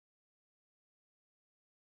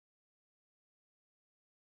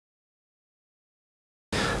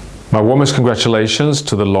My warmest congratulations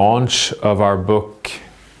to the launch of our book,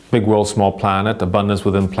 Big World, Small Planet, Abundance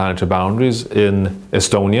Within Planetary Boundaries in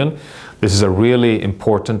Estonian. This is a really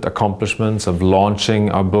important accomplishment of launching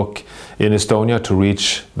our book in Estonia to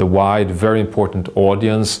reach the wide, very important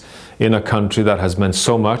audience in a country that has meant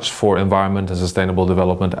so much for environment and sustainable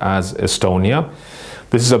development as Estonia.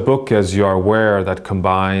 This is a book, as you are aware, that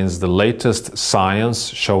combines the latest science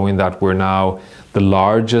showing that we're now the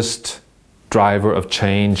largest driver of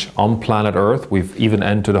change on planet Earth. We've even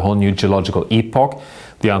entered a whole new geological epoch,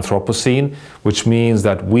 the Anthropocene, which means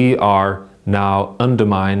that we are now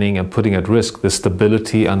undermining and putting at risk the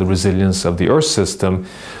stability and the resilience of the Earth system,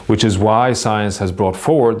 which is why science has brought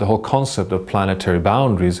forward the whole concept of planetary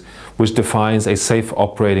boundaries, which defines a safe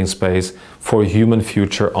operating space for a human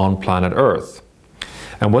future on planet Earth.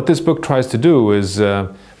 And what this book tries to do is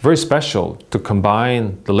very special, to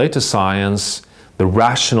combine the latest science, the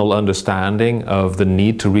rational understanding of the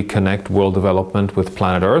need to reconnect world development with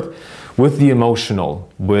planet Earth, with the emotional,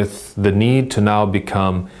 with the need to now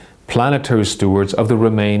become planetary stewards of the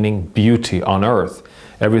remaining beauty on Earth.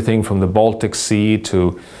 Everything from the Baltic Sea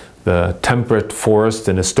to the temperate forest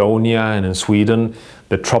in Estonia and in Sweden,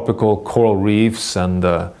 the tropical coral reefs and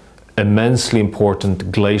the immensely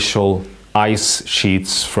important glacial ice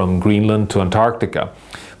sheets from Greenland to Antarctica,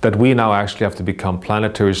 that we now actually have to become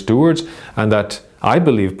planetary stewards, and that I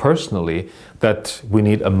believe personally that we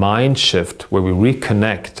need a mind shift where we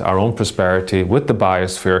reconnect our own prosperity with the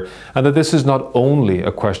biosphere, and that this is not only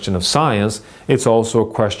a question of science, it's also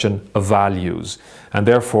a question of values. And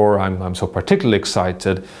therefore I'm so particularly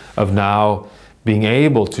excited of now being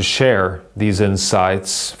able to share these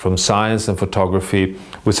insights from science and photography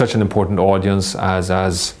with such an important audience as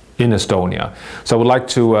in Estonia. So I would like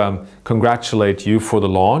to congratulate you for the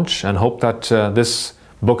launch and hope that this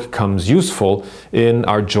book comes useful in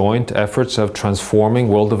our joint efforts of transforming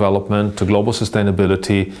world development to global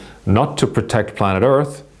sustainability, not to protect planet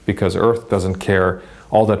Earth, because Earth doesn't care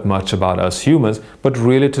all that much about us humans, but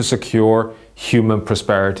really to secure human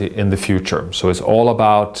prosperity in the future. So it's all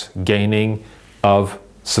about gaining of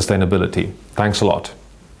sustainability. Thanks a lot.